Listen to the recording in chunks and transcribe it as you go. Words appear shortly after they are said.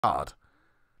hard.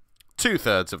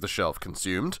 2/3 of the shelf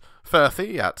consumed,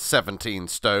 Firthy, at 17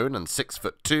 stone and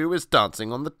 6'2", is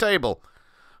dancing on the table.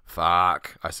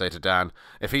 Fuck, I say to Dan.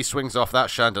 If he swings off that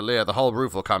chandelier, the whole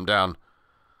roof will come down.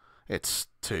 It's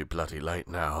too bloody late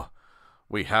now.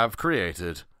 We have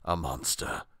created a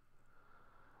monster.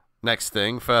 Next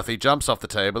thing, Firthy jumps off the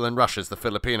table and rushes the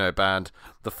Filipino band.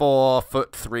 The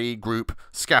 4'3" group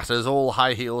scatters all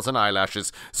high heels and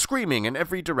eyelashes, screaming in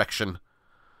every direction.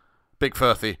 Big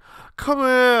Firthy, come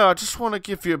here, I just want to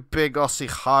give you a big Aussie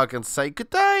hug and say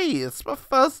good day. It's my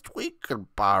first week in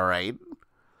Bahrain.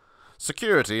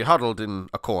 Security, huddled in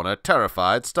a corner,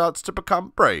 terrified, starts to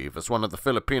become brave as one of the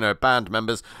Filipino band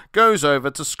members goes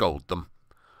over to scold them,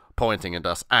 pointing at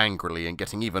us angrily and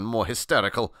getting even more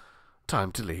hysterical.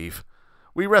 Time to leave.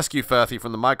 We rescue Firthy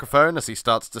from the microphone as he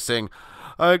starts to sing,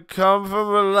 I come from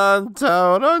a land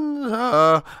down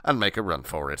under, and make a run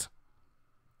for it.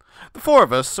 The four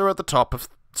of us are at the top of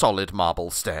solid marble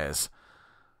stairs.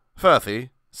 Firthy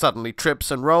suddenly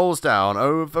trips and rolls down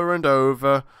over and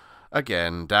over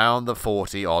again down the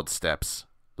 40-odd steps,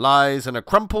 lies in a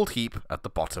crumpled heap at the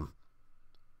bottom.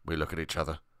 We look at each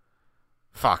other.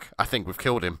 Fuck, I think we've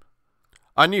killed him.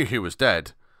 I knew he was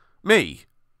dead. Me,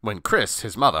 when Chris,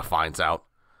 his mother, finds out.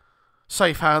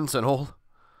 Safe hands and all.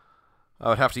 I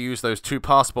would have to use those 2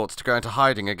 passports to go into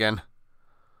hiding again.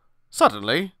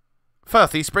 Suddenly,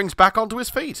 Firthy springs back onto his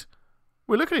feet.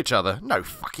 We look at each other. No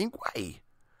fucking way.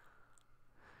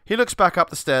 He looks back up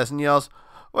the stairs and yells,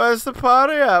 Where's the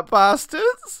party at,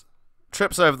 bastards?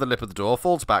 Trips over the lip of the door,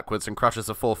 falls backwards, and crushes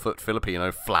a 4-foot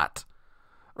Filipino flat.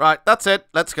 Right, that's it.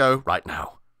 Let's go right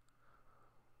now.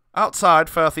 Outside,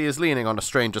 Firthy is leaning on a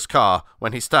stranger's car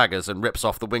when he staggers and rips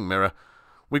off the wing mirror.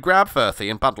 We grab Firthy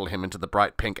and bundle him into the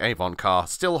bright pink Avon car,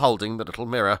 still holding the little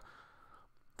mirror.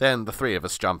 Then the 3 of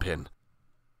us jump in.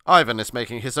 Ivan is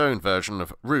making his own version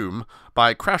of Room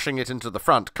by crashing it into the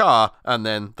front car and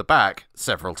then the back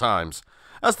several times.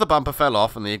 As the bumper fell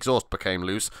off and the exhaust became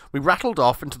loose, we rattled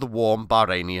off into the warm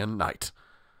Bahrainian night.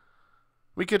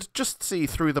 We could just see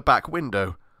through the back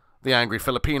window, the angry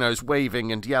Filipinos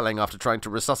waving and yelling after trying to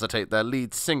resuscitate their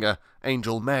lead singer,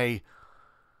 Angel May.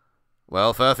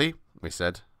 Well, Firthy, we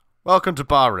said, welcome to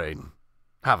Bahrain.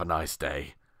 Have a nice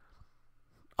day.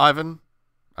 Ivan,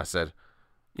 I said,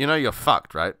 you know you're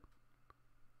fucked, right?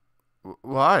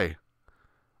 Why?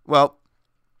 Well,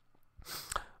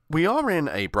 we are in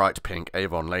a bright pink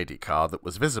Avon lady car that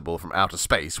was visible from outer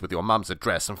space with your mum's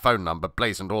address and phone number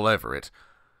blazoned all over it.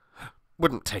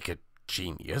 Wouldn't take a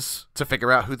genius to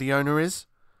figure out who the owner is.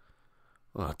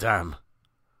 Oh, damn.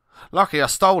 Lucky I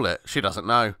stole it. She doesn't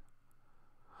know.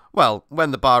 Well,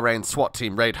 when the Bahrain SWAT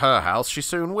team raid her house, she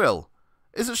soon will.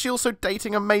 Isn't she also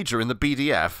dating a major in the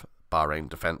BDF, Bahrain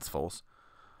Defence Force?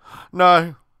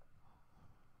 No.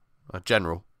 A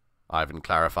general, Ivan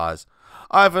clarifies.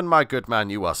 Ivan, my good man,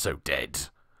 you are so dead.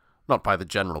 Not by the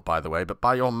general, by the way, but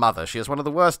by your mother. She has one of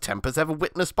the worst tempers ever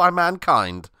witnessed by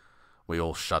mankind. We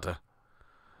all shudder.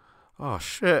 Oh,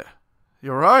 shit.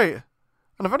 You're right.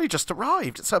 And I've only just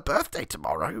arrived. It's her birthday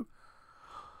tomorrow.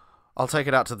 I'll take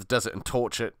it out to the desert and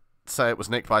torch it. Say it was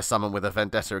nicked by someone with a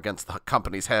vendetta against the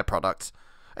company's hair products.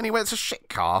 Anyway, it's a shit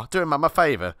car. Do him a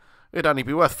favour. It'd only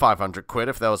be worth 500 quid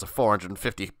if there was a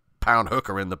 450-pound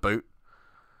hooker in the boot.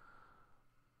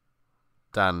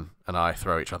 Dan and I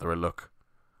throw each other a look.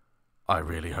 I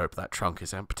really hope that trunk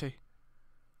is empty.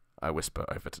 I whisper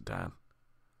over to Dan.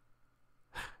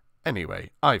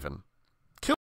 Anyway, Ivan,